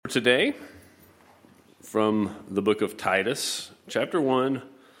Today, from the book of Titus, chapter 1,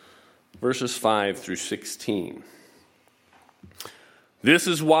 verses 5 through 16. This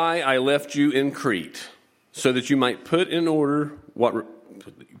is why I left you in Crete, so that you might put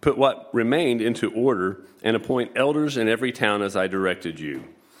what remained into order and appoint elders in every town as I directed you.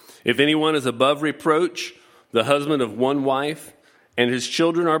 If anyone is above reproach, the husband of one wife, and his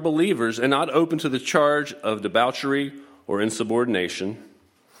children are believers and not open to the charge of debauchery or insubordination.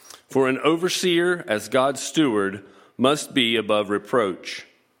 For an overseer, as God's steward, must be above reproach.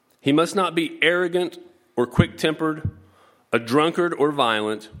 He must not be arrogant or quick-tempered, a drunkard or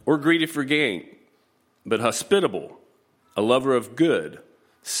violent, or greedy for gain, but hospitable, a lover of good,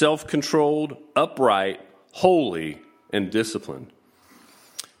 self-controlled, upright, holy, and disciplined.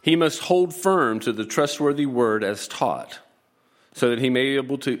 He must hold firm to the trustworthy word as taught, so that he may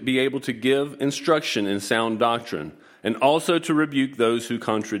be able to give instruction in sound doctrine, and also to rebuke those who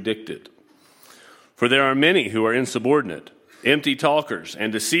contradict it. For there are many who are insubordinate, empty talkers,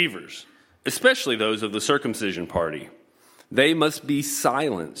 and deceivers, especially those of the circumcision party. They must be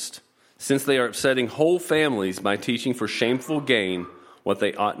silenced, since they are upsetting whole families by teaching for shameful gain what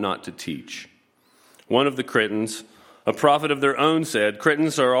they ought not to teach. One of the Cretans, a prophet of their own, said,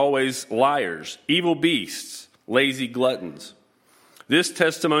 "Cretans are always liars, evil beasts, lazy gluttons." This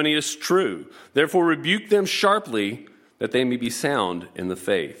testimony is true. Therefore rebuke them sharply, that they may be sound in the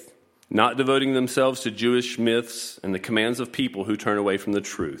faith, not devoting themselves to Jewish myths and the commands of people who turn away from the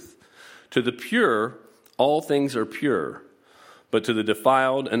truth. To the pure, all things are pure, but to the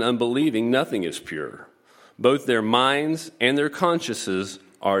defiled and unbelieving, nothing is pure. Both their minds and their consciences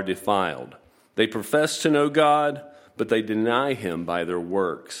are defiled. They profess to know God, but they deny him by their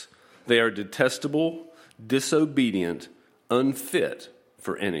works. They are detestable, disobedient, unfit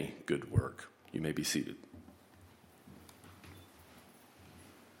for any good work. You may be seated.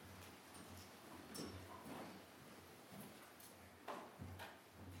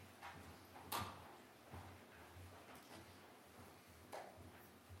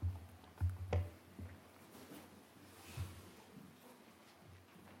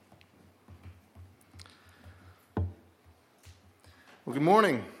 Well, good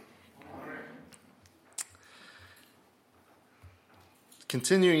morning.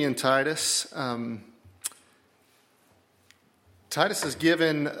 Continuing in Titus, Titus is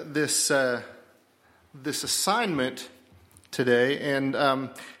given this assignment today, and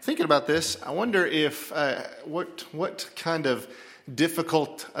thinking about this, I wonder if what kind of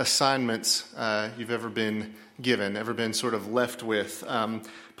difficult assignments you've ever been given, ever been sort of left with.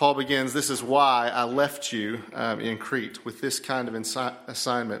 Paul begins, "This is why I left you in Crete," with this kind of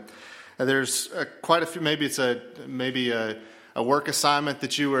assignment. There's quite a few. Maybe it's a work assignment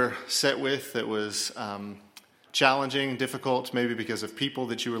that you were set with that was challenging, difficult, maybe because of people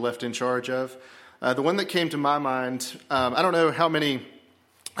that you were left in charge of. The one that came to my mind, I don't know how many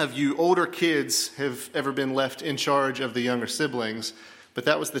of you older kids have ever been left in charge of the younger siblings, but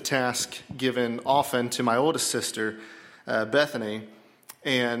that was the task given often to my oldest sister, Bethany.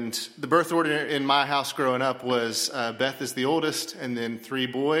 And the birth order in my house growing up was Beth is the oldest, and then 3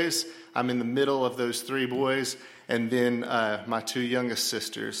 boys. I'm in the middle of those 3 boys, and then my 2 youngest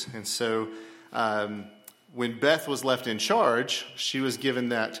sisters. And so when Beth was left in charge, she was given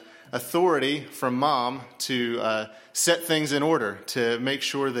that authority from Mom to set things in order, to make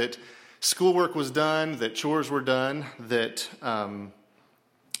sure that schoolwork was done, that chores were done, that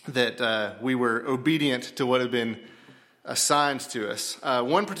we were obedient to what had been assigned to us.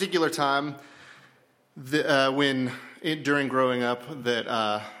 One particular time during growing up that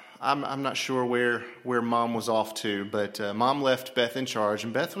I'm not sure where Mom was off to, but Mom left Beth in charge,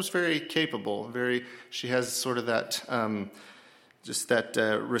 and Beth was very capable. She has sort of that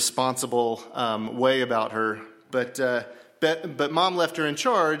responsible way about her. But Mom left her in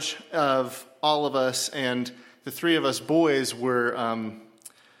charge of all of us, and the 3 of us boys were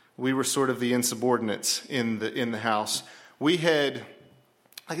we were sort of the insubordinates in the house. We had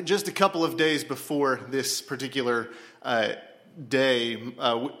just a couple of days before this particular day,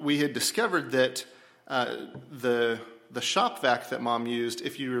 we had discovered that the shop vac that Mom used,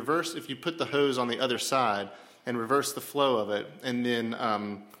 if you put the hose on the other side and reverse the flow of it, and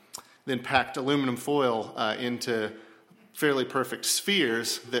then packed aluminum foil into fairly perfect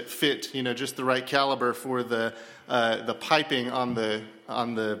spheres that fit, just the right caliber for the piping on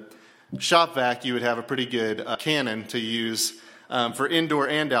the shop vac, you would have a pretty good cannon to use for indoor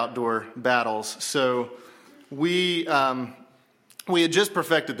and outdoor battles. So we had just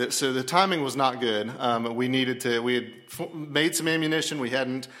perfected this, so the timing was not good. We had made some ammunition. We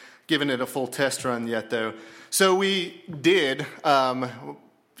hadn't given it a full test run yet, though. So we did,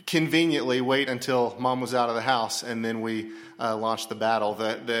 conveniently wait until Mom was out of the house, and then we launched the battle.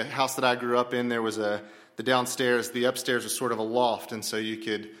 The house that I grew up in, there was the downstairs, the upstairs was sort of a loft, and so you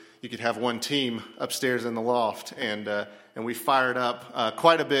could have one team upstairs in the loft, and we fired up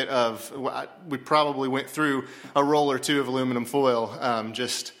quite a bit of. We probably went through a roll or two of aluminum foil,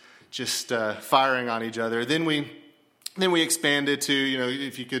 just firing on each other. Then we expanded to,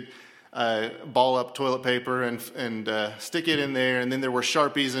 if you could ball up toilet paper and stick it in there, and then there were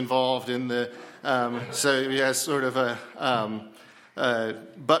Sharpies involved in the. So we had sort of a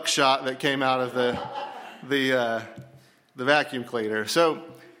buckshot that came out of the vacuum cleaner. So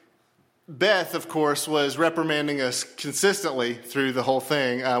Beth, of course, was reprimanding us consistently through the whole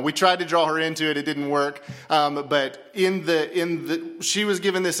thing. We tried to draw her into it; it didn't work. But she was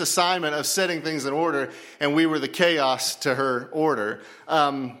given this assignment of setting things in order, and we were the chaos to her order.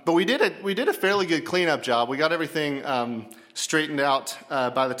 But we did a fairly good cleanup job. We got everything straightened out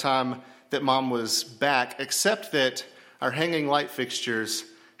by the time that Mom was back, except that our hanging light fixtures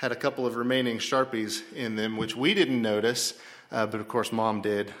had a couple of remaining Sharpies in them, which we didn't notice, but of course Mom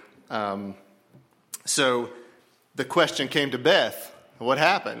did. So the question came to Beth, what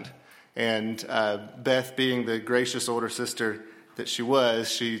happened? And Beth, being the gracious older sister that she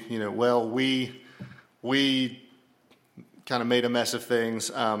was, we kind of made a mess of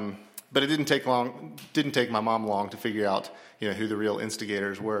things, but it didn't take my mom long to figure out, who the real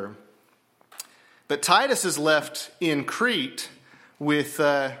instigators were. But Titus is left in Crete with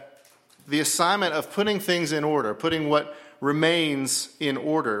the assignment of putting things in order, putting what remains in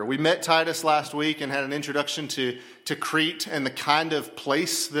order. We met Titus last week and had an introduction to Crete and the kind of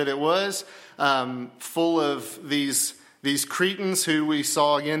place that it was, full of these Cretans who we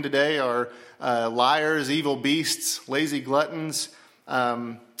saw again today are liars, evil beasts, lazy gluttons,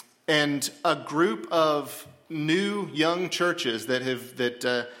 and a group of new young churches that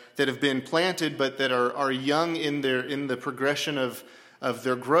have been planted, but that are young in the progression of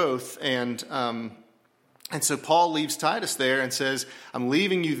their growth. And so Paul leaves Titus there and says, I'm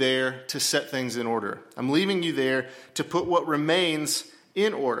leaving you there to set things in order. I'm leaving you there to put what remains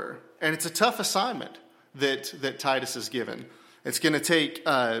in order. And it's a tough assignment that Titus is given. It's going to take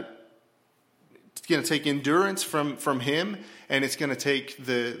endurance from him, and it's going to take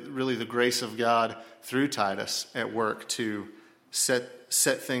the grace of God through Titus at work to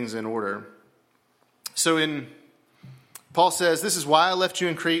set things in order. So Paul says, this is why I left you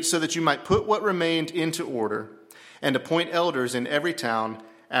in Crete, so that you might put what remained into order and appoint elders in every town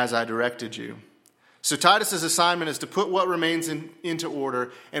as I directed you. So Titus's assignment is to put what remains into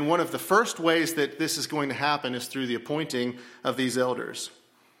order, and one of the first ways that this is going to happen is through the appointing of these elders.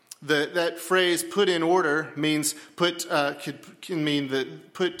 That phrase, put in order, means can mean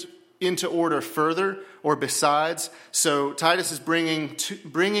put into order further or besides. So Titus is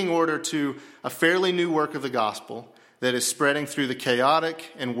bringing order to a fairly new work of the gospel that is spreading through the chaotic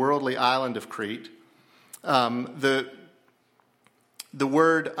and worldly island of Crete. The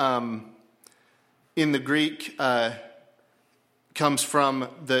word in the Greek comes from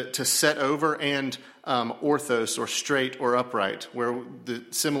to set over and orthos, or straight or upright,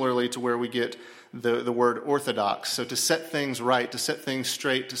 similarly to where we get the word orthodox. So to set things right, to set things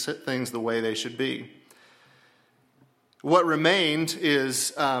straight, to set things the way they should be. What remained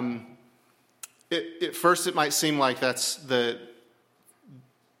is... At first, it might seem like that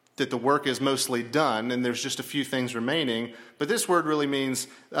the work is mostly done, and there's just a few things remaining. But this word really means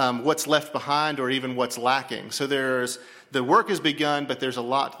what's left behind, or even what's lacking. So the work is begun, but there's a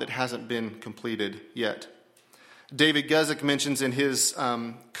lot that hasn't been completed yet. David Guzik mentions in his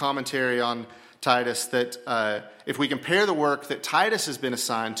commentary on Titus that if we compare the work that Titus has been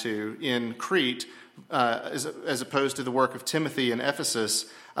assigned to in Crete, as opposed to the work of Timothy in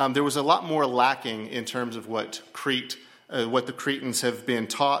Ephesus, there was a lot more lacking in terms of what the Cretans have been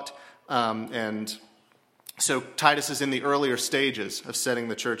taught. And so Titus is in the earlier stages of setting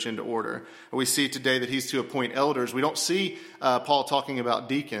the church into order. We see today that he's to appoint elders. We don't see Paul talking about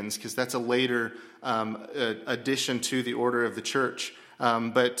deacons, because that's a later addition to the order of the church.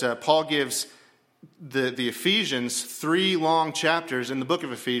 But Paul gives the Ephesians 3 long chapters in the book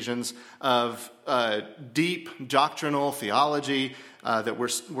of Ephesians of deep doctrinal theology that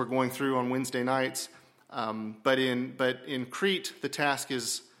we're going through on Wednesday nights. But in Crete, the task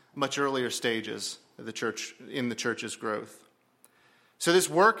is much earlier stages of the church's growth. So this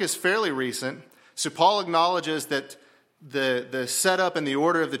work is fairly recent. So Paul acknowledges that the setup and the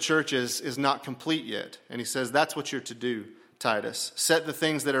order of the church is not complete yet. And he says, that's what you're to do, Titus. Set the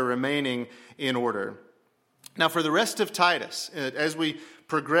things that are remaining in order. Now, for the rest of Titus, as we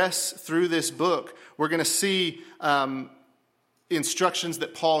progress through this book, we're going to see instructions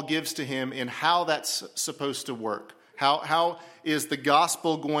that Paul gives to him in how that's supposed to work. How is the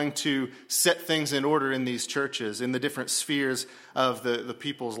gospel going to set things in order in these churches, in the different spheres of the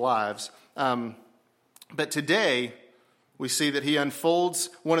people's lives? But today, we see that he unfolds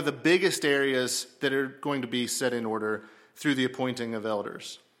one of the biggest areas that are going to be set in order through the appointing of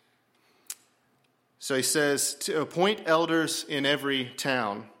elders. So he says to appoint elders in every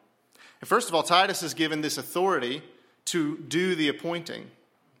town. And first of all, Titus is given this authority to do the appointing.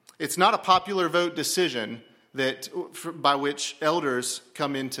 It's not a popular vote decision by which elders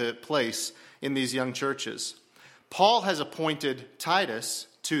come into place in these young churches. Paul has appointed Titus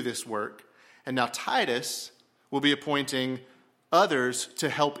to this work, and now Titus will be appointing others to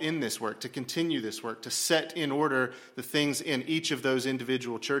help in this work, to continue this work, to set in order the things in each of those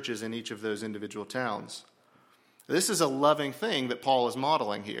individual churches, in each of those individual towns. This is a loving thing that Paul is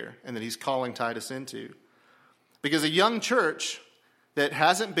modeling here and that he's calling Titus into. Because a young church that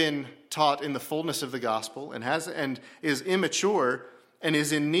hasn't been taught in the fullness of the gospel and is immature and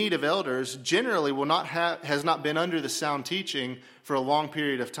is in need of elders generally has not been under the sound teaching for a long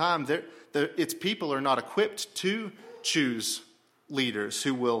period of time. Its people are not equipped to choose leaders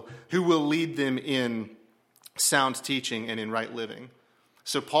who will lead them in sound teaching and in right living.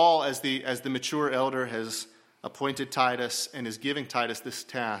 So Paul, as the mature elder, has appointed Titus and is giving Titus this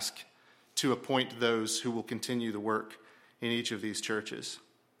task to appoint those who will continue the work in each of these churches.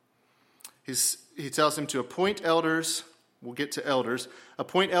 He tells him to appoint elders. We'll get to elders.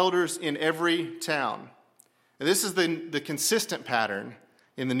 Appoint elders in every town. And this is the consistent pattern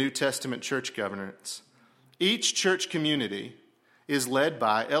in the New Testament church governance. Each church community is led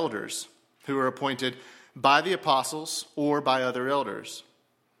by elders who are appointed by the apostles or by other elders.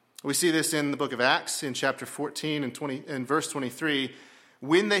 We see this in the book of Acts in chapter 14 and verse 23.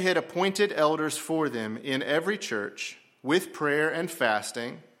 When they had appointed elders for them in every church with prayer and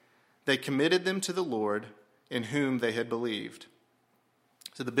fasting, they committed them to the Lord in whom they had believed.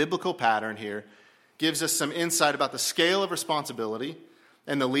 So the biblical pattern here gives us some insight about the scale of responsibility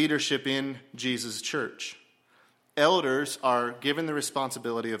and the leadership in Jesus' church. Elders are given the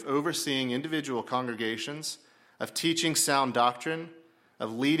responsibility of overseeing individual congregations, of teaching sound doctrine,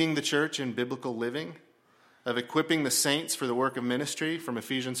 of leading the church in biblical living, of equipping the saints for the work of ministry from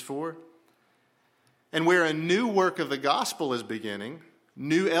Ephesians 4. And where a new work of the gospel is beginning,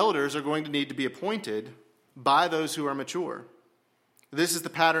 new elders are going to need to be appointed by those who are mature. This is the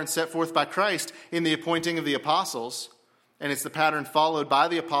pattern set forth by Christ in the appointing of the apostles, and it's the pattern followed by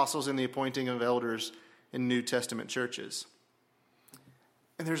the apostles in the appointing of elders in New Testament churches.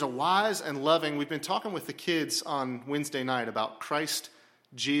 And there's a wise and loving, we've been talking with the kids on Wednesday night about Christ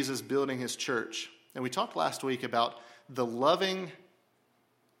Jesus building his church. And we talked last week about the loving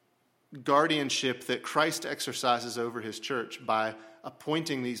guardianship that Christ exercises over his church by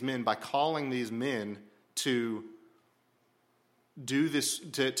appointing these men, by calling these men to do this,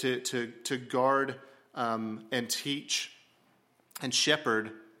 to guard and teach and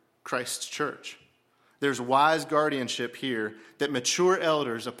shepherd Christ's church. There's wise guardianship here that mature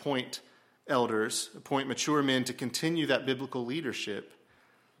elders appoint mature men to continue that biblical leadership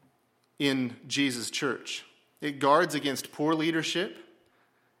in Jesus' church. It guards against poor leadership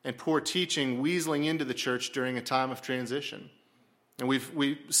and poor teaching weaseling into the church during a time of transition. And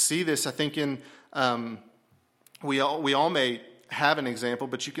we see this, I think, in we all may have an example,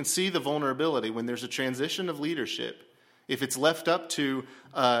 but you can see the vulnerability when there's a transition of leadership. If it's left up to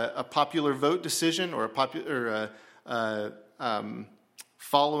a popular vote decision or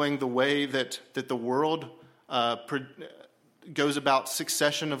following the way that the world goes about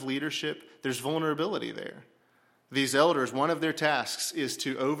succession of leadership, there's vulnerability there. These elders, one of their tasks is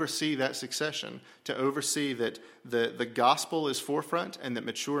to oversee that succession, to oversee that the gospel is forefront and that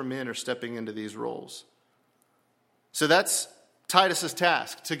mature men are stepping into these roles. So that's Titus's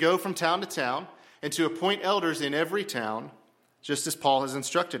task, to go from town to town and to appoint elders in every town, just as Paul has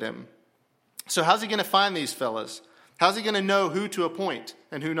instructed him. So how's he going to find these fellas? How's he going to know who to appoint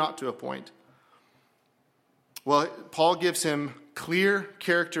and who not to appoint? Well, Paul gives him clear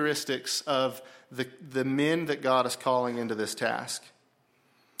characteristics of the men that God is calling into this task.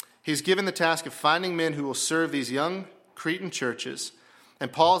 He's given the task of finding men who will serve these young Cretan churches.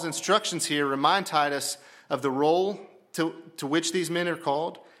 And Paul's instructions here remind Titus of the role to which these men are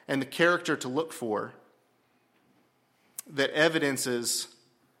called and the character to look for that evidences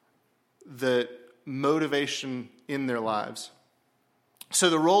the motivation in their lives. So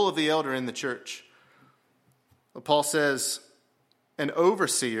the role of the elder in the church. Well, Paul says, an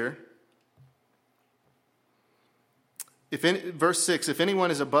overseer, verse 6, if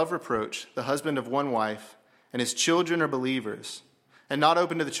anyone is above reproach, the husband of one wife, and his children are believers, and not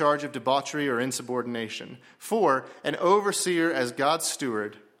open to the charge of debauchery or insubordination. For an overseer as God's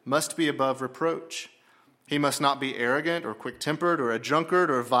steward must be above reproach. He must not be arrogant or quick-tempered or a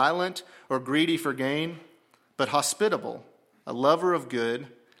drunkard or violent or greedy for gain, but hospitable, a lover of good,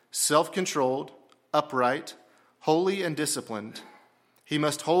 self-controlled, upright, holy and disciplined. He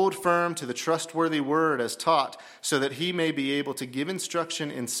must hold firm to the trustworthy word as taught, so that he may be able to give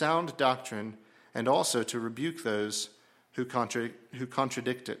instruction in sound doctrine and also to rebuke those who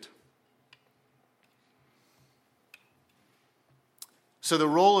contradict it. So the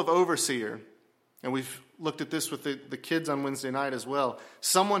role of overseer, and we've looked at this with the kids on Wednesday night as well,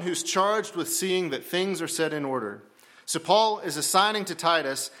 someone who's charged with seeing that things are set in order. So Paul is assigning to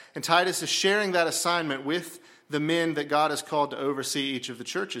Titus, and Titus is sharing that assignment with the men that God has called to oversee each of the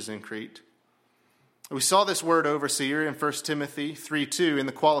churches in Crete. We saw this word overseer in 1 Timothy 3:2 in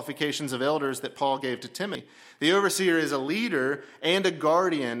the qualifications of elders that Paul gave to Timothy. The overseer is a leader and a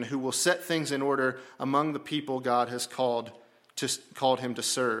guardian who will set things in order among the people God has called him to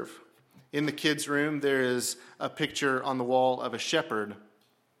serve. In the kids' room, there is a picture on the wall of a shepherd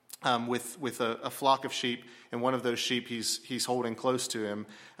with a flock of sheep, and one of those sheep he's holding close to him.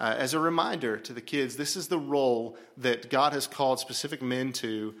 As a reminder to the kids, this is the role that God has called specific men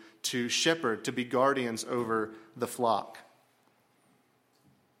to shepherd, to be guardians over the flock.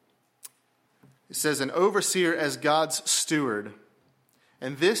 It says an overseer as God's steward.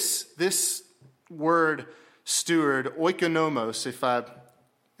 And this word steward, oikonomos, if I've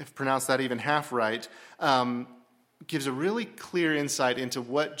pronounced that even half right, gives a really clear insight into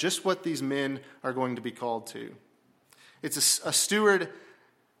what these men are going to be called to. It's a steward.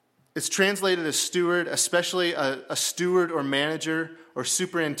 It's translated as steward, especially a steward or manager or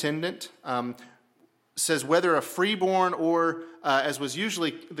superintendent. Says whether a freeborn or, as was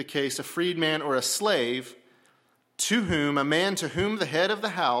usually the case, a freedman or a slave, a man to whom the head of the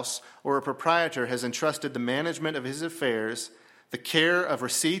house or a proprietor has entrusted the management of his affairs, the care of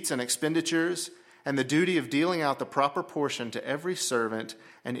receipts and expenditures, and the duty of dealing out the proper portion to every servant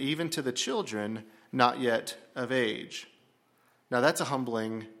and even to the children not yet of age. Now that's a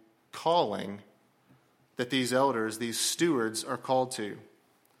humbling calling that these elders, these stewards, are called to.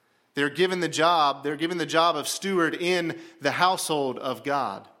 They're given the job of steward in the household of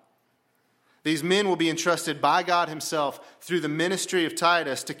God. These men will be entrusted by God himself through the ministry of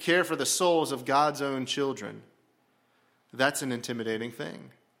Titus to care for the souls of God's own children. That's an intimidating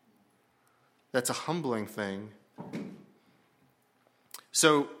thing. That's a humbling thing.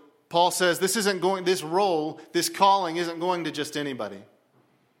 So Paul says this role, this calling isn't going to just anybody.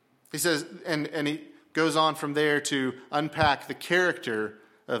 He says, and he goes on from there to unpack the character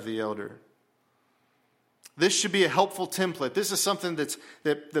of the elder. This should be a helpful template. This is something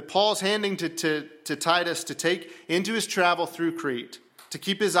that Paul's handing to Titus to take into his travel through Crete, to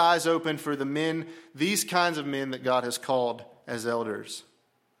keep his eyes open for the men, these kinds of men that God has called as elders.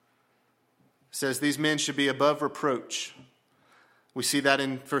 It says these men should be above reproach. We see that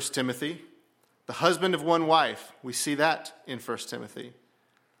in 1 Timothy. The husband of one wife, we see that in 1 Timothy.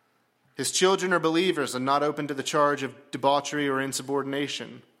 His children are believers and not open to the charge of debauchery or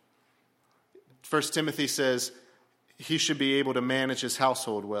insubordination. 1 Timothy says he should be able to manage his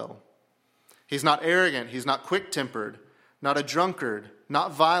household well. He's not arrogant. He's not quick-tempered, not a drunkard,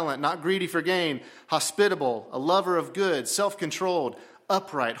 not violent, not greedy for gain, hospitable, a lover of good, self-controlled,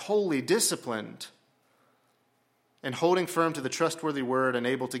 upright, holy, disciplined, and holding firm to the trustworthy word and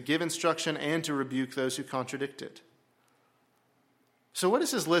able to give instruction and to rebuke those who contradict it. So what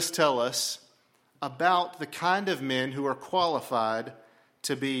does his list tell us about the kind of men who are qualified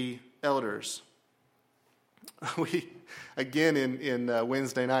to be elders? We, again, in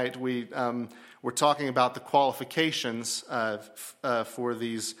Wednesday night, we're talking about the qualifications for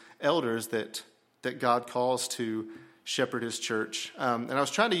these elders that God calls to shepherd his church. And I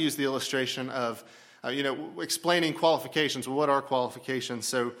was trying to use the illustration of, explaining qualifications. Well, what are qualifications?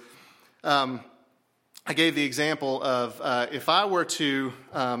 So I gave the example of if I were to,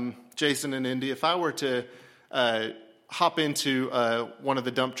 Jason and Indy, if I were to hop into one of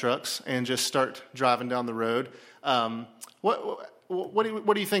the dump trucks and just start driving down the road, what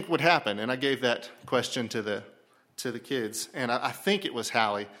do you think would happen? And I gave that question to the kids, and I think it was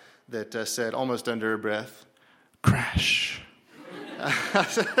Hallie that said, almost under her breath, "Crash."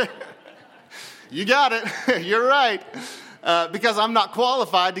 You got it. You're right. Because I'm not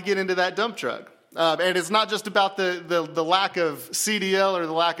qualified to get into that dump truck. And it's not just about the lack of CDL or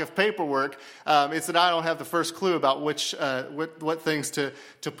the lack of paperwork. It's that I don't have the first clue about what things to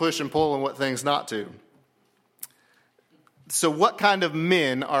push and pull and what things not to. So what kind of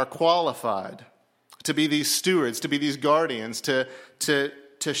men are qualified? to be these stewards, to be these guardians, to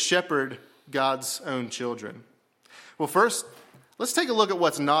shepherd God's own children. Well, first, let's take a look at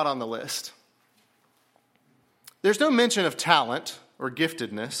what's not on the list. There's no mention of talent or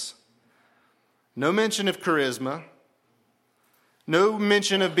giftedness, no mention of charisma, no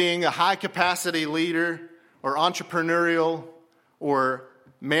mention of being a high-capacity leader or entrepreneurial or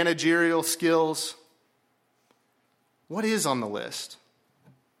managerial skills. What is on the list?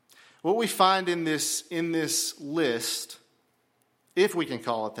 What we find in this list, if we can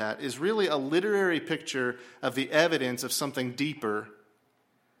call it that, is really a literary picture of the evidence of something deeper,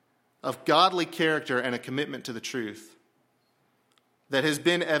 of godly character and a commitment to the truth that has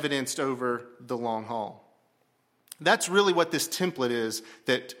been evidenced over the long haul. That's really what this template is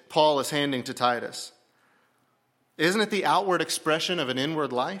that Paul is handing to Titus. Isn't it the outward expression of an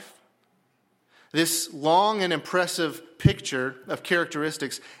inward life? This long and impressive picture of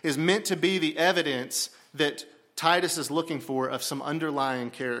characteristics is meant to be the evidence that Titus is looking for of some underlying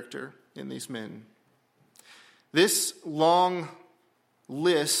character in these men. This long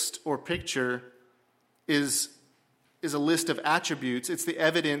list or picture is a list of attributes. It's the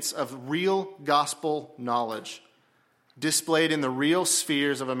evidence of real gospel knowledge displayed in the real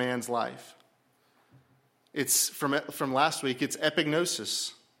spheres of a man's life. It's from last week, it's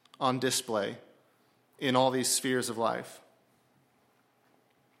epignosis on display in all these spheres of life.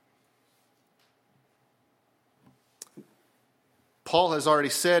 Paul has already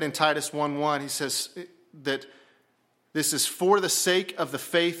said in Titus 1:1, he says that this is for the sake of the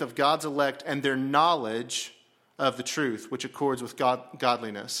faith of God's elect and their knowledge of the truth, which accords with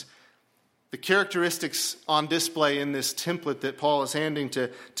godliness. The characteristics on display in this template that Paul is handing to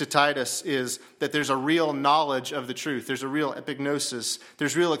Titus is that there's a real knowledge of the truth. There's a real epignosis.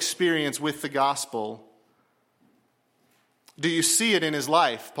 There's real experience with the gospel. Do you see it in his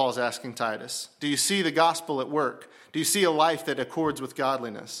life, Paul's asking Titus? Do you see the gospel at work? Do you see a life that accords with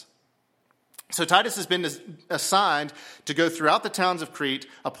godliness? So Titus has been assigned to go throughout the towns of Crete,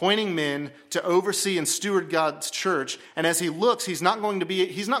 appointing men to oversee and steward God's church. And as he looks, he's not going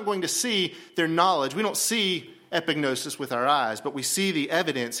to see their knowledge. We don't see epignosis with our eyes, but we see the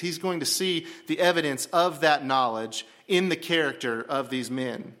evidence. He's going to see the evidence of that knowledge in the character of these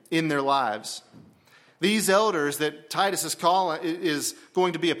men, in their lives. These elders that Titus is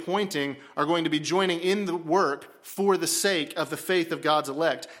going to be appointing are going to be joining in the work for the sake of the faith of God's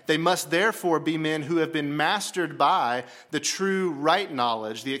elect. They must therefore be men who have been mastered by the true right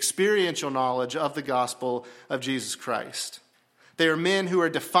knowledge, the experiential knowledge of the gospel of Jesus Christ. They are men who are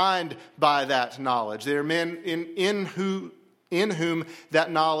defined by that knowledge. They are men in whom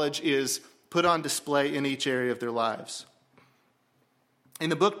that knowledge is put on display in each area of their lives. In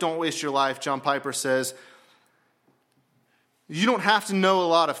the book, Don't Waste Your Life, John Piper says, you don't have to know a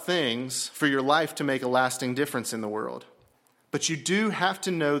lot of things for your life to make a lasting difference in the world. But you do have to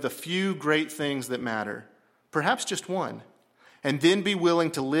know the few great things that matter, perhaps just one, and then be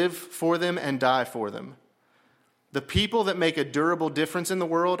willing to live for them and die for them. The people that make a durable difference in the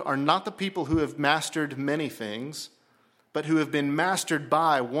world are not the people who have mastered many things, but who have been mastered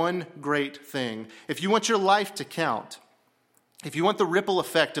by one great thing. If you want your life to count, if you want the ripple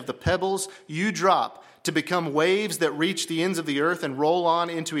effect of the pebbles you drop to become waves that reach the ends of the earth and roll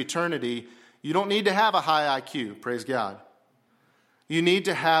on into eternity, you don't need to have a high IQ, praise God. You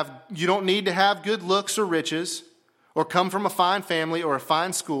don't need to have good looks or riches or come from a fine family or a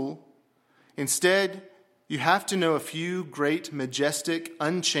fine school. Instead, you have to know a few great, majestic,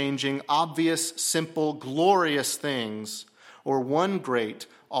 unchanging, obvious, simple, glorious things, or one great,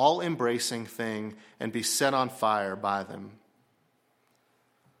 all-embracing thing, and be set on fire by them.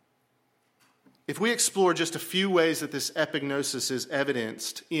 If we explore just a few ways that this epignosis is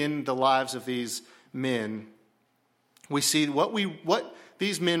evidenced in the lives of these men, we see what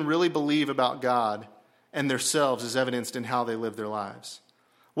these men really believe about God and themselves is evidenced in how they live their lives.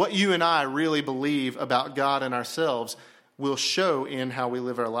 What you and I really believe about God and ourselves will show in how we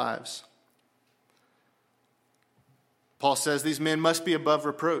live our lives. Paul says these men must be above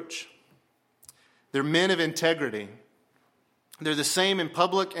reproach. They're men of integrity. They're the same in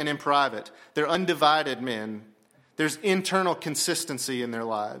public and in private. They're undivided men. There's internal consistency in their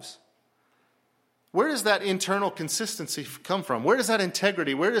lives. Where does that internal consistency come from? Where does that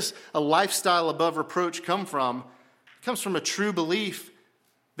integrity, where does a lifestyle above reproach come from? It comes from a true belief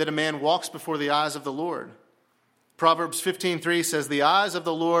that a man walks before the eyes of the Lord. Proverbs 15:3 says, the eyes of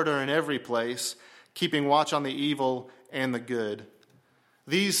the Lord are in every place, keeping watch on the evil and the good.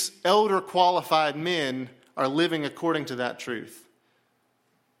 These elder qualified men are living according to that truth.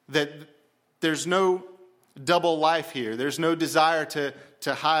 That there's no double life here. There's no desire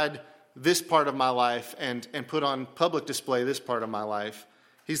to hide this part of my life and put on public display this part of my life.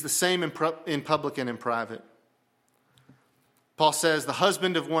 He's the same in public and in private. Paul says, the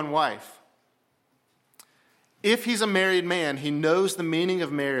husband of one wife. If he's a married man, he knows the meaning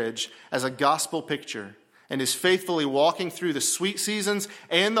of marriage as a gospel picture and is faithfully walking through the sweet seasons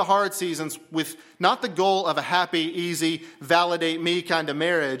and the hard seasons with not the goal of a happy, easy, validate me kind of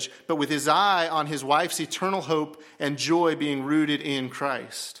marriage, but with his eye on his wife's eternal hope and joy being rooted in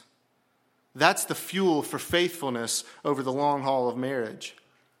Christ. That's the fuel for faithfulness over the long haul of marriage.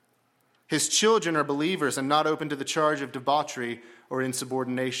 His children are believers and not open to the charge of debauchery or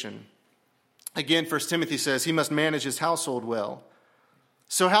insubordination. Again, 1 Timothy says he must manage his household well.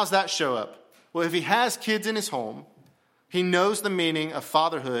 So how's that show up? Well, if he has kids in his home, he knows the meaning of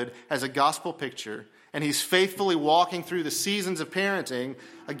fatherhood as a gospel picture, and he's faithfully walking through the seasons of parenting,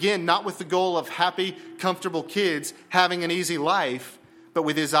 again, not with the goal of happy, comfortable kids having an easy life, but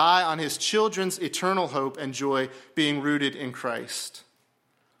with his eye on his children's eternal hope and joy being rooted in Christ.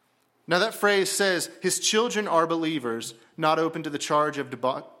 Now that phrase says his children are believers, not open to the charge of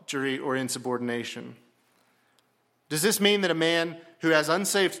debauchery or insubordination. Does this mean that a man who has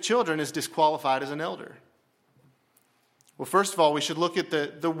unsaved children is disqualified as an elder? Well, first of all, we should look at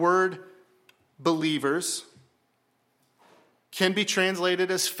the word believers can be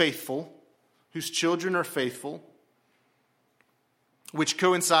translated as faithful, whose children are faithful, which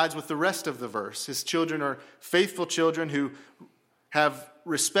coincides with the rest of the verse. His children are faithful children who have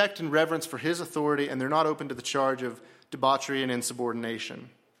respect and reverence for his authority, and they're not open to the charge of debauchery and insubordination.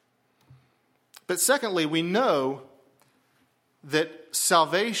 But secondly, we know that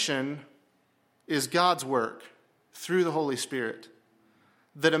salvation is God's work through the Holy Spirit.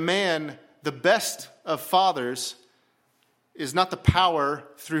 That a man, the best of fathers, is not the power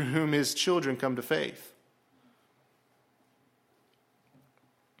through whom his children come to faith.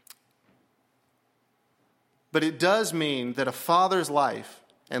 But it does mean that a father's life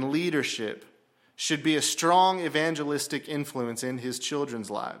and leadership should be a strong evangelistic influence in his children's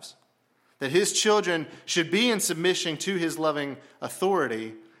lives. That his children should be in submission to his loving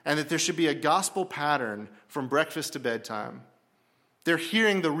authority, and that there should be a gospel pattern from breakfast to bedtime. They're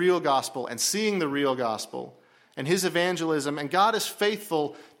hearing the real gospel and seeing the real gospel and his evangelism, and God is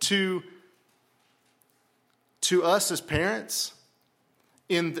faithful to us as parents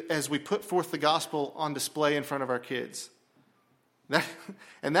as we put forth the gospel on display in front of our kids.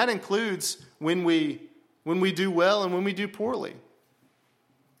 And that includes when we do well and when we do poorly.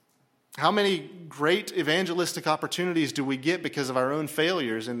 How many great evangelistic opportunities do we get because of our own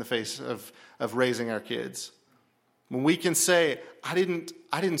failures in the face of raising our kids? When we can say, I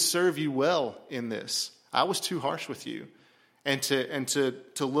didn't serve you well in this. I was too harsh with you. And to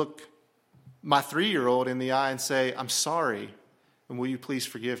look my 3-year-old in the eye and say, I'm sorry, and will you please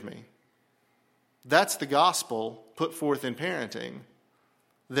forgive me? That's the gospel put forth in parenting.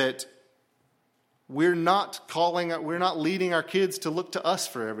 That we're not leading our kids to look to us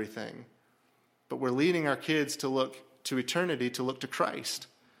for everything, but we're leading our kids to look to eternity, to look to Christ,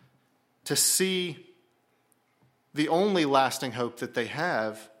 to see the only lasting hope that they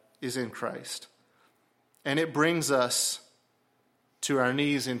have is in Christ. And it brings us to our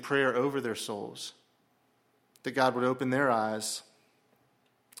knees in prayer over their souls, that God would open their eyes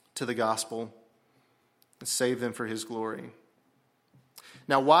to the gospel and save them for his glory.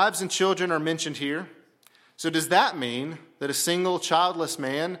 Now, wives and children are mentioned here. So does that mean that a single childless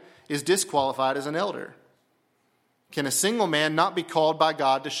man is disqualified as an elder? Can a single man not be called by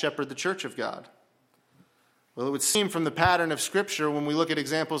God to shepherd the church of God? Well, it would seem from the pattern of Scripture, when we look at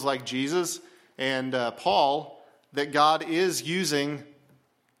examples like Jesus and Paul, that God is using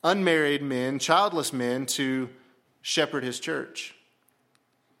unmarried men, childless men, to shepherd his church.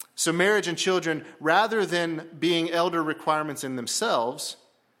 So marriage and children, rather than being elder requirements in themselves,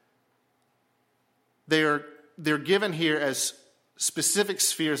 they're given here as specific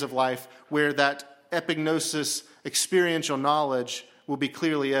spheres of life where that epignosis, experiential knowledge, will be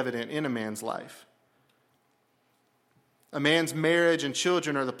clearly evident in a man's life. A man's marriage and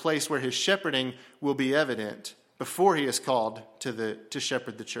children are the place where his shepherding will be evident before he is called to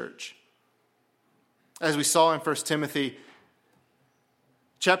shepherd the church. As we saw in 1 Timothy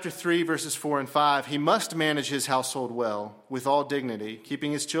chapter 3, verses 4 and 5, he must manage his household well, with all dignity,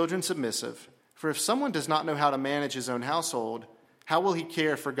 keeping his children submissive. For if someone does not know how to manage his own household, how will he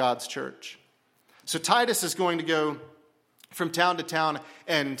care for God's church? So Titus is going to go from town to town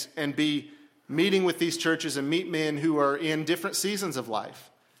and be meeting with these churches and meet men who are in different seasons of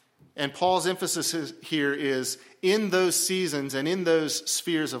life. And Paul's emphasis here is in those seasons and in those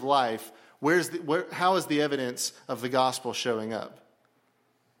spheres of life, how is the evidence of the gospel showing up?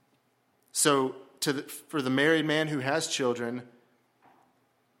 So for the married man who has children,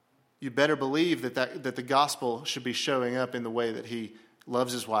 you better believe that the gospel should be showing up in the way that he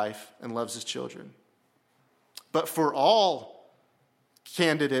loves his wife and loves his children. But for all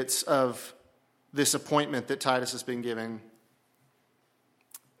candidates of this appointment that Titus has been given,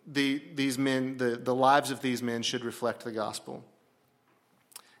 these men, the lives of these men should reflect the gospel.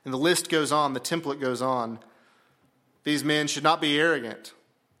 And the list goes on, the template goes on. These men should not be arrogant.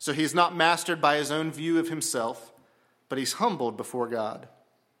 So he's not mastered by his own view of himself, but he's humbled before God.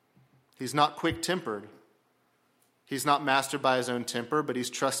 He's not quick-tempered. He's not mastered by his own temper, but he's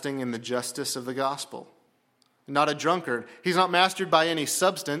trusting in the justice of the gospel. Not a drunkard. He's not mastered by any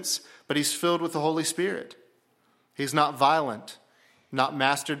substance, but he's filled with the Holy Spirit. He's not violent, not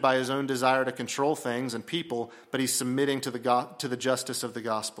mastered by his own desire to control things and people, but he's submitting to the justice of the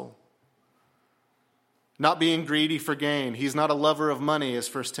gospel. Not being greedy for gain. He's not a lover of money,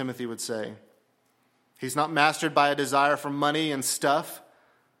 as 1 Timothy would say. He's not mastered by a desire for money and stuff,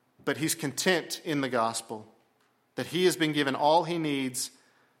 but he's content in the gospel, that he has been given all he needs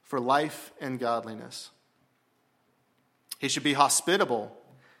for life and godliness. He should be hospitable.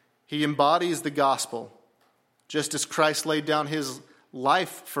 He embodies the gospel. Just as Christ laid down his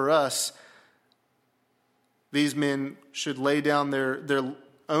life for us, these men should lay down their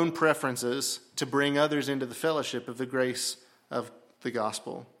own preferences to bring others into the fellowship of the grace of the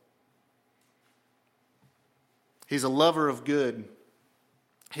gospel. He's a lover of good.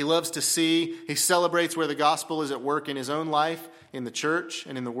 He loves to see, he celebrates where the gospel is at work in his own life, in the church,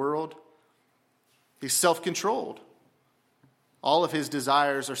 and in the world. He's self-controlled. All of his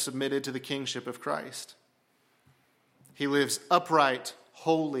desires are submitted to the kingship of Christ. He lives upright,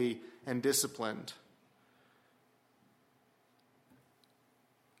 holy, and disciplined.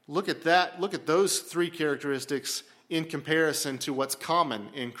 Look at that. Look at those three characteristics in comparison to what's common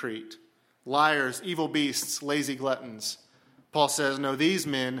in Crete. Liars, evil beasts, lazy gluttons. Paul says, no, these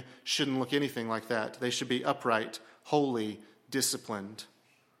men shouldn't look anything like that. They should be upright, holy, disciplined.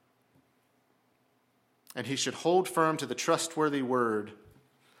 And he should hold firm to the trustworthy word.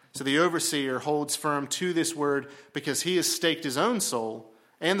 So the overseer holds firm to this word because he has staked his own soul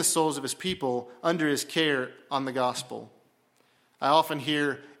and the souls of his people under his care on the gospel. I often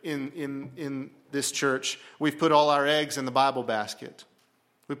hear in this church, we've put all our eggs in the Bible basket.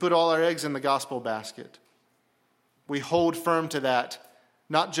 We put all our eggs in the gospel basket. We hold firm to that,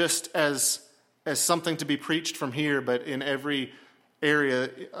 not just as something to be preached from here, but in every area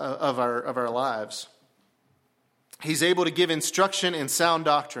of our lives. He's able to give instruction in sound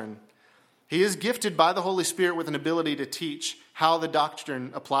doctrine. He is gifted by the Holy Spirit with an ability to teach how the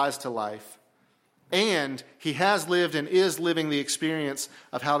doctrine applies to life. And he has lived and is living the experience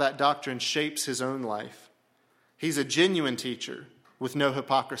of how that doctrine shapes his own life. He's a genuine teacher with no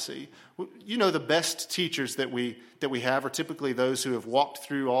hypocrisy. You know, the best teachers that we have are typically those who have walked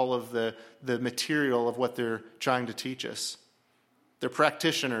through all of the material of what they're trying to teach us. They're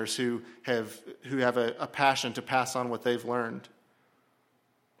practitioners who have a passion to pass on what they've learned.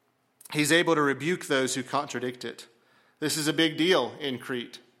 He's able to rebuke those who contradict it. This is a big deal in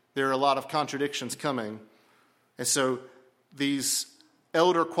Crete. There are a lot of contradictions coming. And so these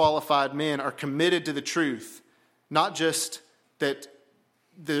elder qualified men are committed to the truth, not just that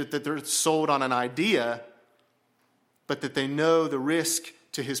they're sold on an idea, but that they know the risk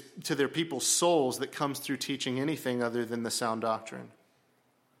to their people's souls that comes through teaching anything other than the sound doctrine.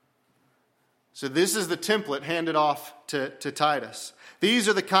 So this is the template handed off to Titus. These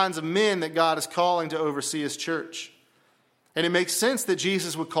are the kinds of men that God is calling to oversee his church. And it makes sense that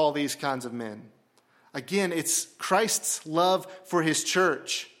Jesus would call these kinds of men. Again, it's Christ's love for his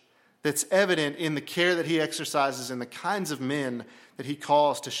church that's evident in the care that he exercises and the kinds of men that he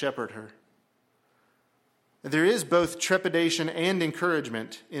calls to shepherd her. There is both trepidation and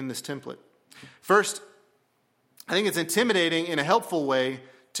encouragement in this template. First, I think it's intimidating in a helpful way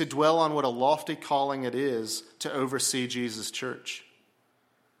to dwell on what a lofty calling it is to oversee Jesus' church.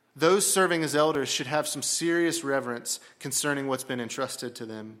 Those serving as elders should have some serious reverence concerning what's been entrusted to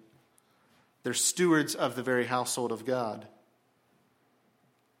them. They're stewards of the very household of God.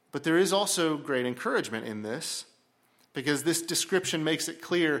 But there is also great encouragement in this, because this description makes it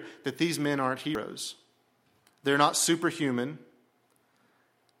clear that these men aren't heroes. They're not superhuman.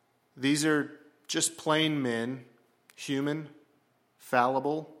 These are just plain men, human,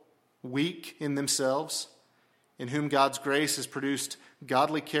 fallible, weak in themselves, in whom God's grace has produced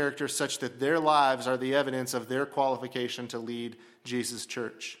godly character such that their lives are the evidence of their qualification to lead Jesus'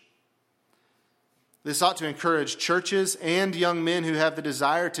 church. This ought to encourage churches and young men who have the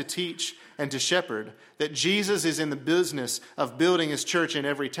desire to teach and to shepherd that Jesus is in the business of building his church in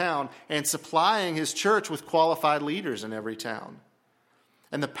every town and supplying his church with qualified leaders in every town.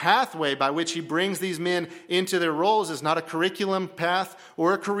 And the pathway by which he brings these men into their roles is not a curriculum path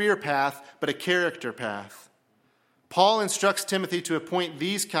or a career path, but a character path. Paul instructs Timothy to appoint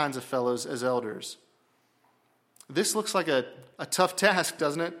these kinds of fellows as elders. This looks like a tough task,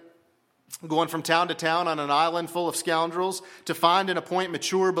 doesn't it? Going from town to town on an island full of scoundrels to find and appoint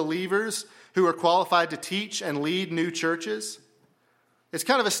mature believers who are qualified to teach and lead new churches. It's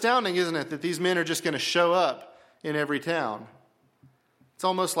kind of astounding, isn't it, that these men are just going to show up in every town. It's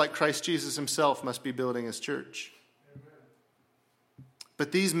almost like Christ Jesus himself must be building his church. Amen.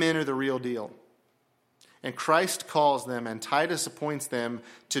 But these men are the real deal. And Christ calls them, and Titus appoints them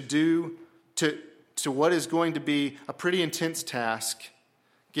to what is going to be a pretty intense task,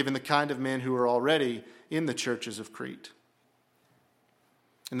 given the kind of men who are already in the churches of Crete.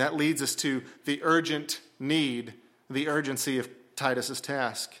 And that leads us to the urgent need, the urgency of Titus's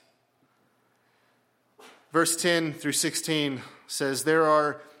task. Verse 10 through 16 says, "There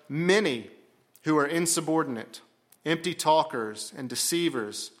are many who are insubordinate, empty talkers and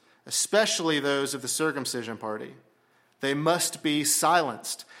deceivers, especially those of the circumcision party. They must be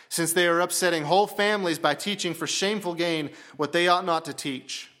silenced, since they are upsetting whole families by teaching for shameful gain what they ought not to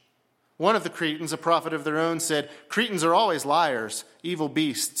teach. One of the Cretans, a prophet of their own, said, 'Cretans are always liars, evil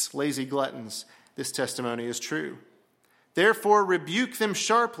beasts, lazy gluttons.' This testimony is true. Therefore rebuke them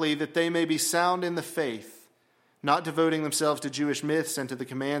sharply, that they may be sound in the faith, not devoting themselves to Jewish myths and to the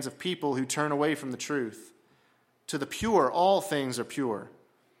commands of people who turn away from the truth. To the pure all things are pure,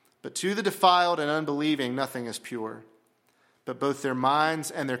 but to the defiled and unbelieving nothing is pure. But both their minds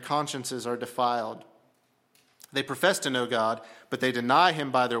and their consciences are defiled. They profess to know God, but they deny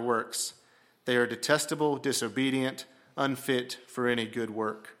him by their works. They are detestable, disobedient, unfit for any good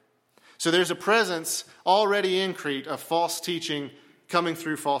work." So there's a presence already in Crete of false teaching coming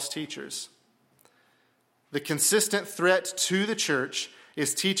through false teachers. The consistent threat to the church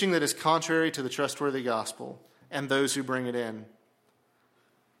is teaching that is contrary to the trustworthy gospel and those who bring it in.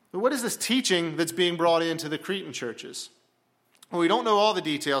 But what is this teaching that's being brought into the Cretan churches? Well, we don't know all the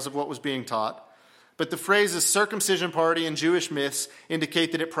details of what was being taught, but the phrases circumcision party and Jewish myths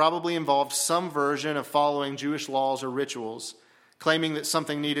indicate that it probably involved some version of following Jewish laws or rituals, claiming that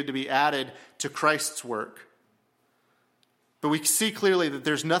something needed to be added to Christ's work. But we see clearly that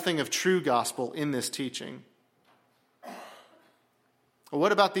there's nothing of true gospel in this teaching. Well,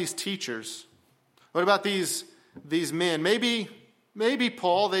 what about these teachers? What about these men? Maybe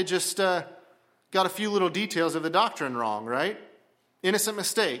Paul, they just got a few little details of the doctrine wrong, right? Innocent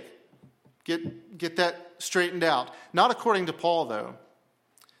mistake. Get that straightened out. Not according to Paul, though.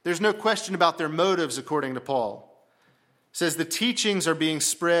 There's no question about their motives according to Paul. It says the teachings are being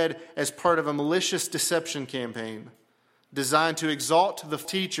spread as part of a malicious deception campaign designed to exalt the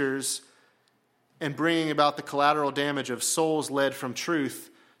teachers and bringing about the collateral damage of souls led from truth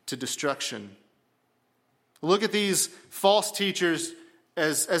to destruction. Look at these false teachers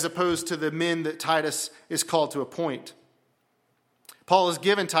as opposed to the men that Titus is called to appoint. Paul has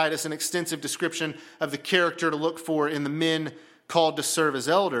given Titus an extensive description of the character to look for in the men called to serve as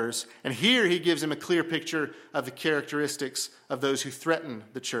elders, and here he gives him a clear picture of the characteristics of those who threaten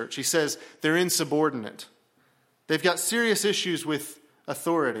the church. He says they're insubordinate. They've got serious issues with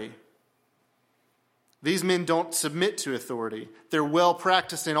authority. These men don't submit to authority. They're well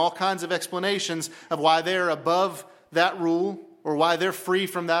practiced in all kinds of explanations of why they're above that rule or why they're free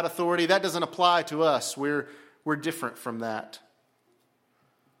from that authority. That doesn't apply to us. We're different from that.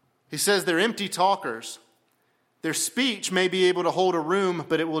 He says they're empty talkers. Their speech may be able to hold a room,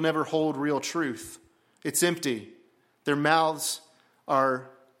 but it will never hold real truth. It's empty. Their mouths are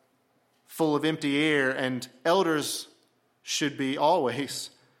full of empty air, and elders should be always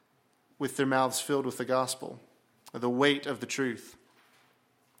with their mouths filled with the gospel, the weight of the truth.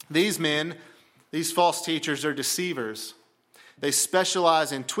 These men, these false teachers, are deceivers. They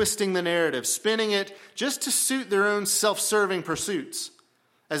specialize in twisting the narrative, spinning it just to suit their own self-serving pursuits,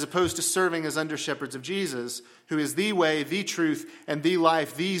 as opposed to serving as under-shepherds of Jesus, who is the way, the truth, and the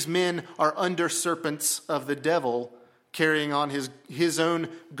life. These men are under-serpents of the devil, carrying on his own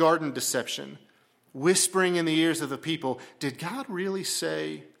garden deception, whispering in the ears of the people, did God really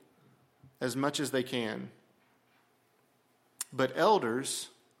say, as much as they can? But elders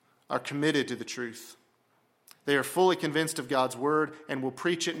are committed to the truth. They are fully convinced of God's word and will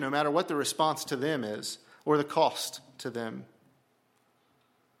preach it no matter what the response to them is or the cost to them.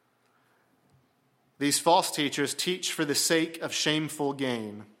 These false teachers teach for the sake of shameful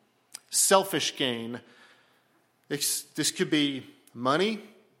gain. selfish gain. This could be money.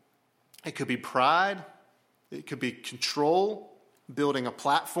 It could be pride. It could be control, building a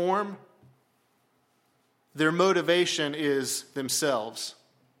platform. Their motivation is themselves.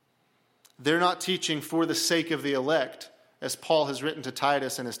 They're not teaching for the sake of the elect, as Paul has written to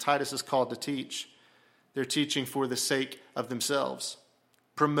Titus and as Titus is called to teach. They're teaching for the sake of themselves,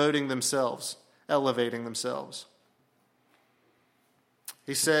 promoting themselves, elevating themselves.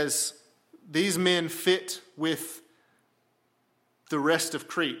 He says, these men fit with the rest of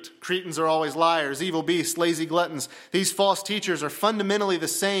Crete. Cretans are always liars, evil beasts, lazy gluttons. These false teachers are fundamentally the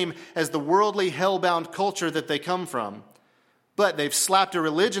same as the worldly, hell-bound culture that they come from. But they've slapped a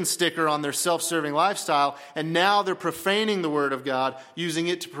religion sticker on their self-serving lifestyle, and now they're profaning the word of God, using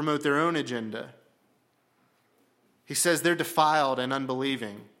it to promote their own agenda. He says they're defiled and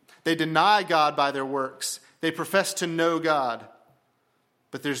unbelieving. They deny God by their works. They profess to know God,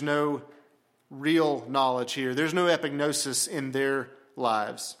 but there's no real knowledge here. There's no epignosis in their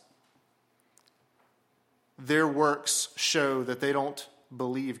lives. Their works show that they don't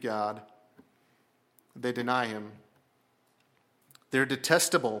believe God. They deny him. They're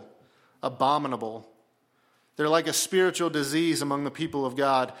detestable, abominable. They're like a spiritual disease among the people of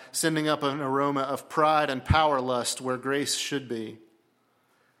God, sending up an aroma of pride and power lust where grace should be.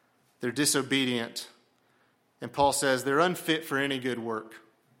 They're disobedient. And Paul says they're unfit for any good work.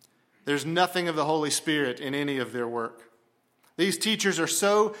 There's nothing of the Holy Spirit in any of their work. These teachers are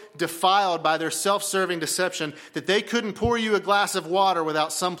so defiled by their self-serving deception that they couldn't pour you a glass of water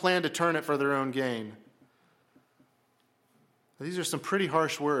without some plan to turn it for their own gain. These are some pretty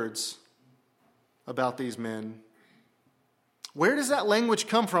harsh words about these men. Where does that language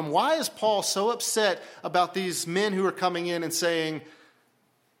come from? Why is Paul so upset about these men who are coming in and saying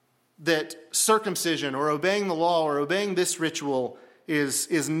that circumcision or obeying the law or obeying this ritual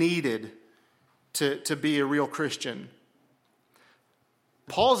is needed to be a real Christian?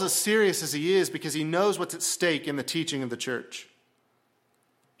 Paul's as serious as he is because he knows what's at stake in the teaching of the church.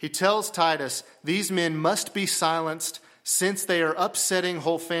 He tells Titus, these men must be silenced since they are upsetting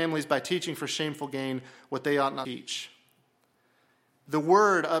whole families by teaching for shameful gain what they ought not teach. The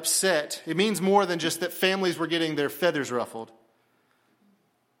word upset, it means more than just that families were getting their feathers ruffled.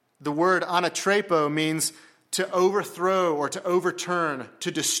 The word anatrepo means to overthrow or to overturn, to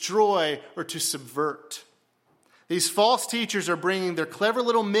destroy or to subvert. These false teachers are bringing their clever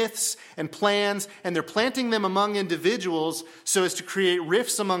little myths and plans, and they're planting them among individuals so as to create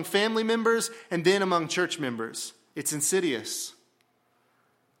rifts among family members and then among church members. It's insidious.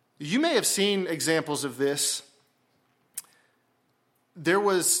 You may have seen examples of this. There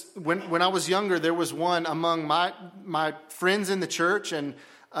was, when I was younger, there was one among my friends in the church, and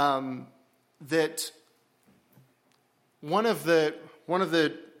that one of the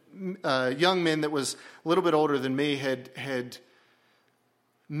young men that was a little bit older than me had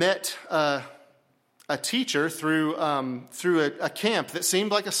met a teacher through a camp that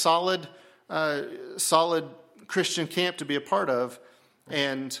seemed like a solid Christian camp to be a part of,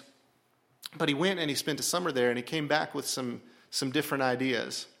 but he went and he spent a summer there, and he came back with some different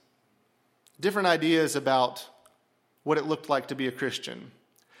ideas about what it looked like to be a Christian,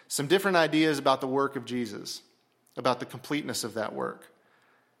 some different ideas about the work of Jesus, about the completeness of that work.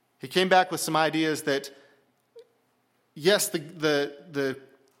 He came back with some ideas that, yes, the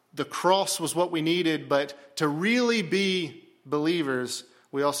cross was what we needed, but to really be believers,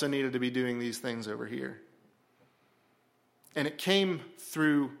 we also needed to be doing these things over here. And it came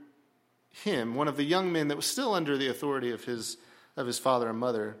through him, one of the young men that was still under the authority of his father and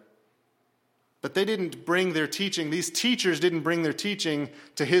mother. But they didn't bring their teaching, these teachers didn't bring their teaching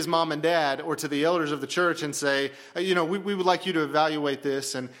to his mom and dad or to the elders of the church and say, we would like you to evaluate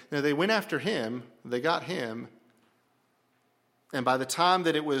this. And they went after him, they got him. And by the time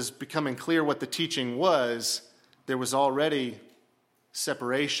that it was becoming clear what the teaching was, there was already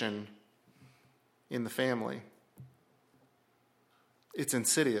separation in the family. It's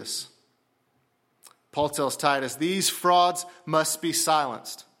insidious. Paul tells Titus, these frauds must be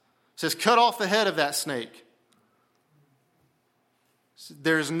silenced. He says, cut off the head of that snake.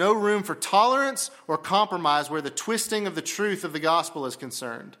 There's no room for tolerance or compromise where the twisting of the truth of the gospel is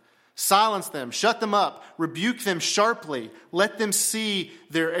concerned. Silence them, shut them up, rebuke them sharply, let them see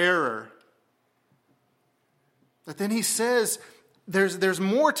their error. But then he says, there's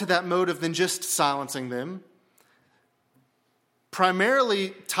more to that motive than just silencing them. Primarily,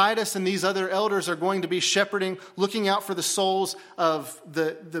 Titus and these other elders are going to be shepherding, looking out for the souls of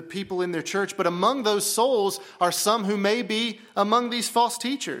the people in their church. But among those souls are some who may be among these false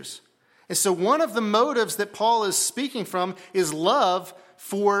teachers. And so one of the motives that Paul is speaking from is love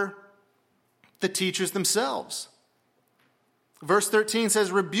for The teachers themselves. Verse 13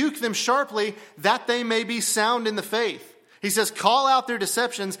 says, rebuke them sharply that they may be sound in the faith. He says, call out their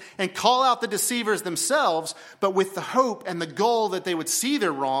deceptions and call out the deceivers themselves, but with the hope and the goal that they would see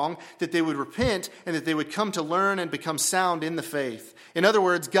their wrong, that they would repent, and that they would come to learn and become sound in the faith. In other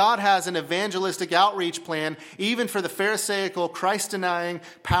words, God has an evangelistic outreach plan even for the Pharisaical, Christ-denying,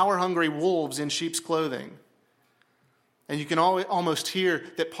 power-hungry wolves in sheep's clothing. And you can almost hear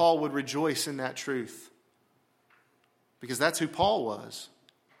that Paul would rejoice in that truth, because that's who Paul was.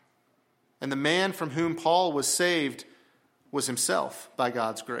 And the man from whom Paul was saved was himself by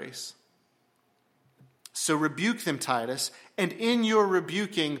God's grace. So rebuke them, Titus, and in your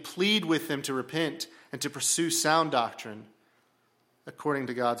rebuking, plead with them to repent and to pursue sound doctrine according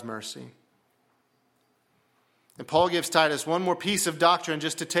to God's mercy. And Paul gives Titus one more piece of doctrine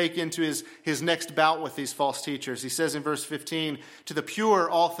just to take into his next bout with these false teachers. He says in verse 15, to the pure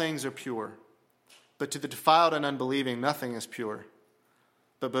all things are pure, but to the defiled and unbelieving nothing is pure,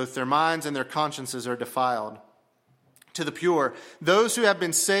 but both their minds and their consciences are defiled. To the pure, those who have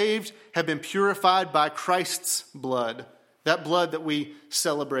been saved have been purified by Christ's blood, that blood that we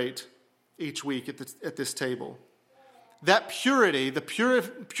celebrate each week at this table. That purity, the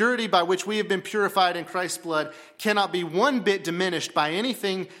purity by which we have been purified in Christ's blood, cannot be one bit diminished by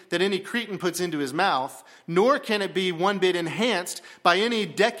anything that any Cretan puts into his mouth, nor can it be one bit enhanced by any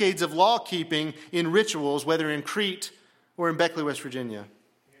decades of law keeping in rituals, whether in Crete or in Beckley, West Virginia.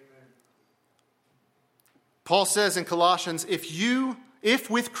 Paul says in Colossians, if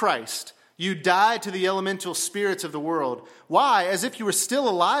with Christ you died to the elemental spirits of the world, why, as if you were still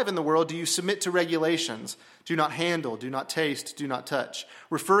alive in the world, do you submit to regulations? Do not handle, do not taste, do not touch,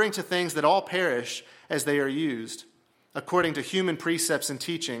 referring to things that all perish as they are used, according to human precepts and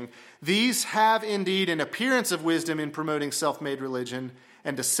teaching. These have indeed an appearance of wisdom in promoting self-made religion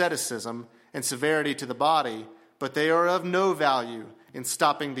and asceticism and severity to the body, but they are of no value in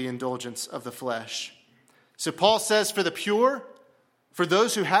stopping the indulgence of the flesh. So Paul says for the pure, for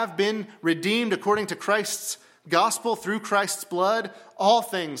those who have been redeemed according to Christ's gospel through Christ's blood, all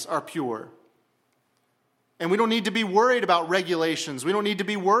things are pure. And we don't need to be worried about regulations. We don't need to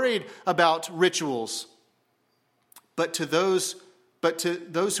be worried about rituals. But to those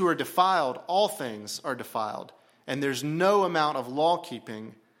who are defiled, all things are defiled. And there's no amount of law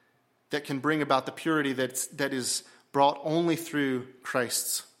keeping that can bring about the purity that is brought only through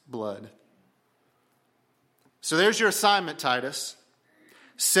Christ's blood. So there's your assignment, Titus.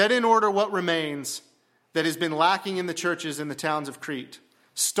 Set in order what remains that has been lacking in the churches in the towns of Crete.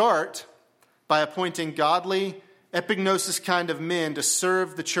 Start by appointing godly, epignosis kind of men to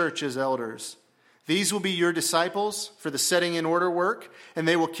serve the church as elders. These will be your disciples for the setting in order work, and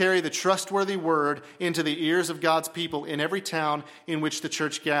they will carry the trustworthy word into the ears of God's people in every town in which the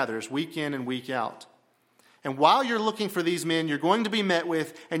church gathers, week in and week out. And while you're looking for these men, you're going to be met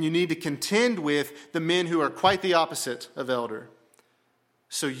with, and you need to contend with, the men who are quite the opposite of elder.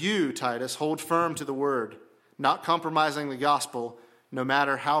 So you, Titus, hold firm to the word, not compromising the gospel, no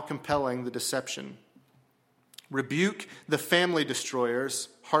matter how compelling the deception. Rebuke the family destroyers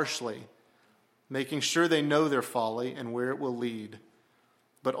harshly, making sure they know their folly and where it will lead,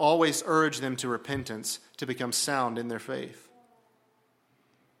 but always urge them to repentance, to become sound in their faith.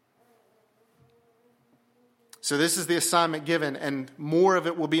 So this is the assignment given, and more of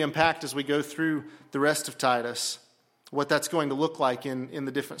it will be unpacked as we go through the rest of Titus, what that's going to look like in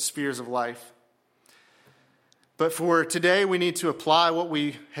the different spheres of life. But for today, we need to apply what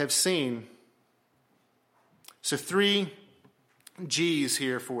we have seen. So 3 G's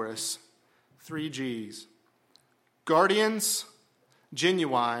here for us. 3 G's. Guardians,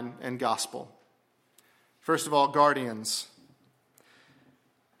 genuine, and gospel. First of all, guardians.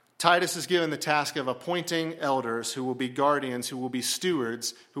 Titus is given the task of appointing elders who will be guardians, who will be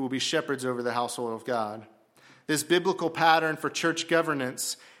stewards, who will be shepherds over the household of God. This biblical pattern for church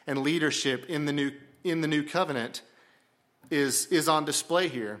governance and leadership in the new covenant is on display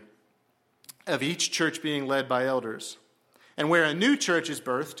here, of each church being led by elders. And where a new church is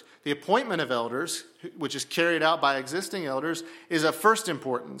birthed, the appointment of elders, which is carried out by existing elders, is of first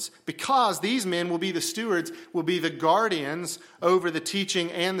importance, because these men will be the stewards, will be the guardians over the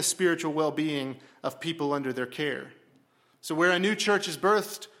teaching and the spiritual well-being of people under their care. So where a new church is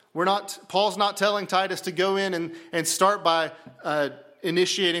birthed, Paul's not telling Titus to go in and start by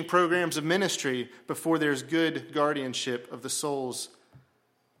initiating programs of ministry before there's good guardianship of the souls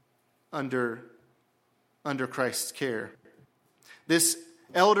under Christ's care. This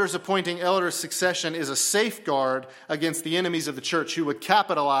elders appointing elders succession is a safeguard against the enemies of the church who would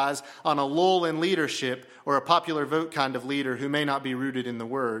capitalize on a lull in leadership or a popular vote kind of leader who may not be rooted in the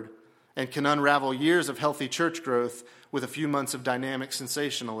word. and can unravel years of healthy church growth with a few months of dynamic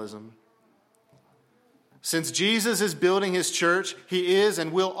sensationalism. Since Jesus is building his church, he is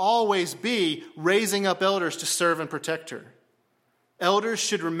and will always be raising up elders to serve and protect her. Elders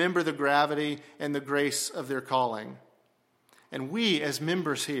should remember the gravity and the grace of their calling. And we, as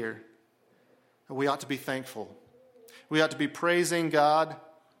members here, we ought to be thankful. We ought to be praising God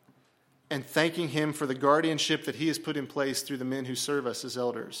and thanking him for the guardianship that he has put in place through the men who serve us as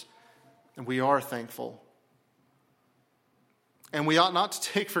elders. And we are thankful. And we ought not to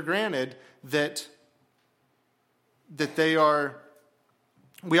take for granted that they are,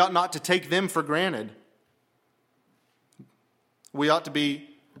 we ought not to take them for granted. We ought to be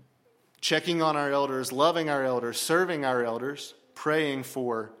checking on our elders, loving our elders, serving our elders, praying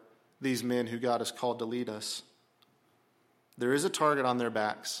for these men who God has called to lead us. There is a target on their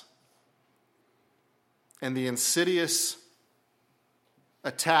backs. And the insidious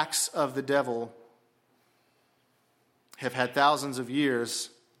attacks of the devil have had thousands of years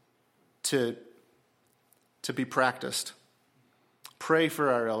to be practiced. Pray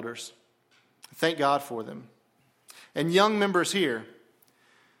for our elders. Thank God for them. And young members here,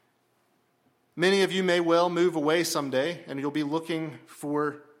 many of you may well move away someday, and you'll be looking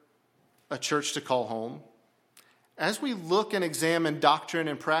for a church to call home. As we look and examine doctrine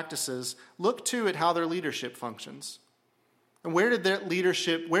and practices, look too at how their leadership functions. And where did their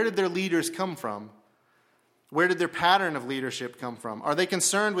leaders come from? Where did their pattern of leadership come from? Are they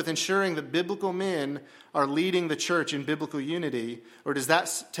concerned with ensuring that biblical men are leading the church in biblical unity, or does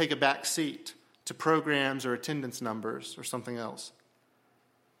that take a back seat to programs or attendance numbers or something else?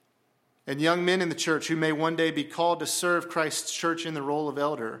 And young men in the church who may one day be called to serve Christ's church in the role of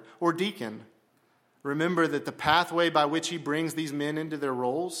elder or deacon, remember that the pathway by which he brings these men into their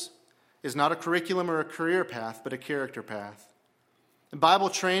roles is not a curriculum or a career path, but a character path. And Bible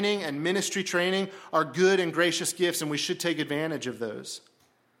training and ministry training are good and gracious gifts, and we should take advantage of those.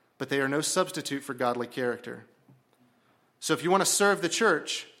 But they are no substitute for godly character. So if you want to serve the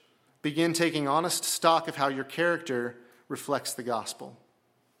church, begin taking honest stock of how your character reflects the gospel.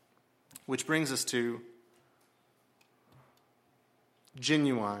 Which brings us to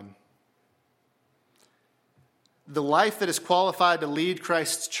genuine. The life that is qualified to lead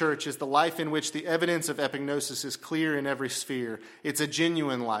Christ's church is the life in which the evidence of epignosis is clear in every sphere. It's a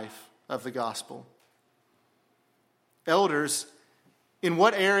genuine life of the gospel. Elders, in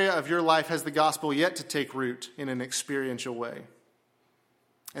what area of your life has the gospel yet to take root in an experiential way?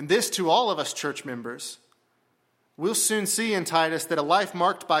 And this to all of us church members. We'll soon see in Titus that a life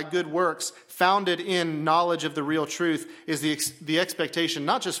marked by good works, founded in knowledge of the real truth, is the expectation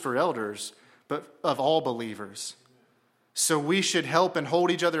not just for elders, but of all believers. So we should help and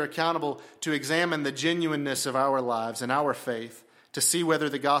hold each other accountable to examine the genuineness of our lives and our faith, to see whether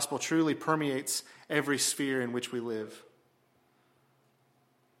the gospel truly permeates every sphere in which we live.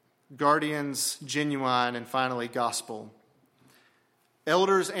 Guardians, genuine, and finally gospel.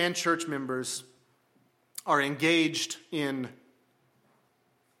 Elders and church members are engaged in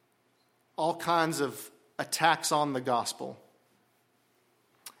all kinds of attacks on the gospel.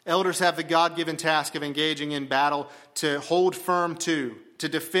 Elders have the God-given task of engaging in battle to hold firm to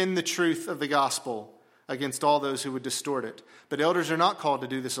defend the truth of the gospel against all those who would distort it. But elders are not called to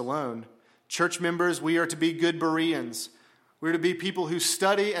do this alone. Church members, we are to be good Bereans. We're to be people who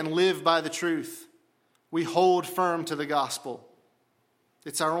study and live by the truth. We hold firm to the gospel.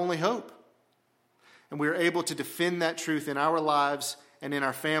 It's our only hope. And we are able to defend that truth in our lives and in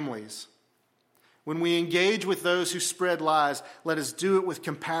our families. When we engage with those who spread lies, let us do it with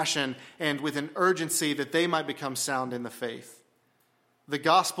compassion and with an urgency that they might become sound in the faith. The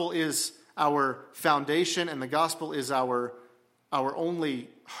gospel is our foundation, and the gospel is our only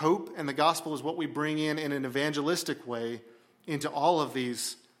hope, and the gospel is what we bring in an evangelistic way into all of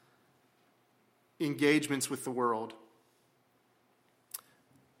these engagements with the world.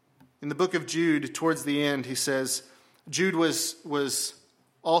 In the book of Jude, towards the end, he says, Jude was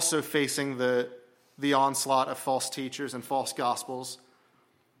also facing the onslaught of false teachers and false gospels.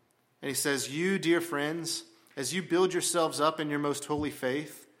 And he says, you, dear friends, as you build yourselves up in your most holy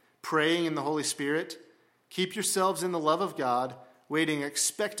faith, praying in the Holy Spirit, keep yourselves in the love of God, waiting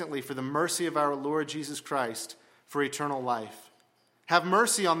expectantly for the mercy of our Lord Jesus Christ for eternal life. Have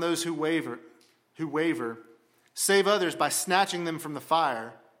mercy on those who waver. Save others by snatching them from the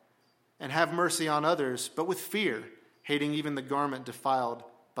fire. And have mercy on others, but with fear, hating even the garment defiled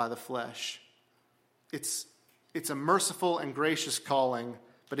by the flesh. It's a merciful and gracious calling,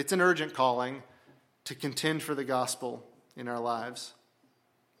 but it's an urgent calling to contend for the gospel in our lives.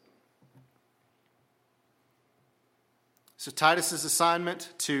 So Titus's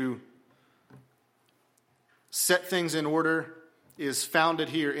assignment to set things in order is founded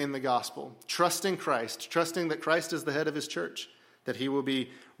here in the gospel. Trusting Christ, trusting that Christ is the head of his church, that he will be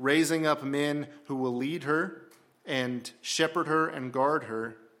raising up men who will lead her and shepherd her and guard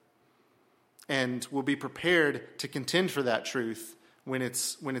her, and will be prepared to contend for that truth when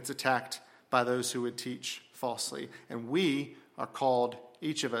it's attacked by those who would teach falsely. And we are called,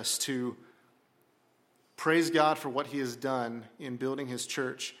 each of us, to praise God for what he has done in building his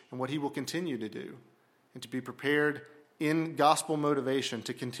church and what he will continue to do, and to be prepared in gospel motivation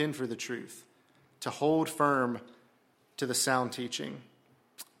to contend for the truth, to hold firm to the sound teaching.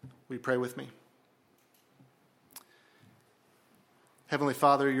 Will you pray with me? Heavenly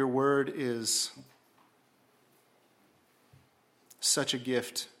Father, your word is such a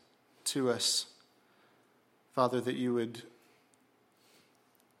gift to us. Father, that you would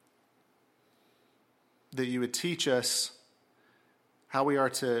teach us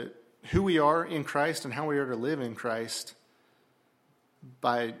who we are in Christ and how we are to live in Christ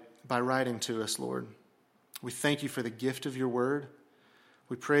by writing to us, Lord. We thank you for the gift of your word.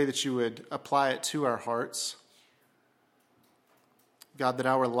 We pray that you would apply it to our hearts. God, that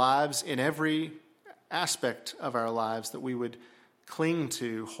our lives, in every aspect of our lives, that we would cling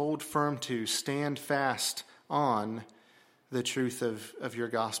to, hold firm to, stand fast on the truth of your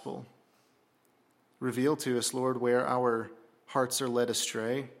gospel. Reveal to us, Lord, where our hearts are led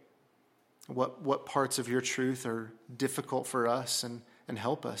astray, what parts of your truth are difficult for us, and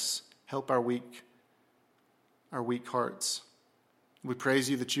help us. Help our weak hearts. We praise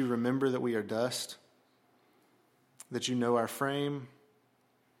you that you remember that we are dust, that you know our frame.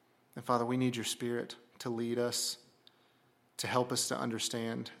 And Father, we need your Spirit to lead us, to help us to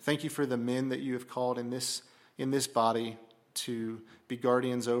understand. Thank you for the men that you have called in this body to be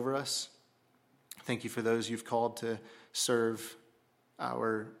guardians over us. Thank you for those you've called to serve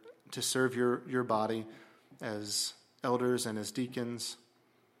your body as elders and as deacons.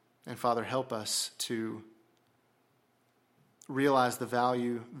 And Father, help us to realize the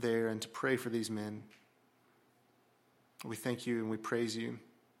value there and to pray for these men. We thank you and we praise you.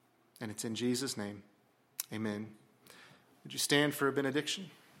 And it's in Jesus' name. Amen. Would you stand for a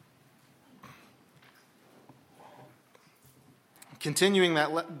benediction? Continuing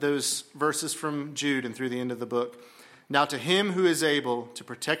those verses from Jude and through the end of the book. Now to him who is able to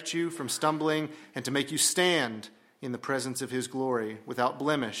protect you from stumbling and to make you stand in the presence of his glory without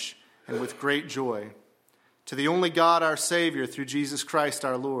blemish and with great joy. To the only God our Savior through Jesus Christ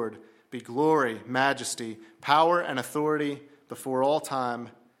our Lord be glory, majesty, power, and authority before all time,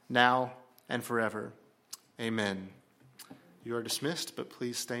 now and forever. Amen. You are dismissed, but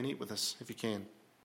please stay and eat with us if you can.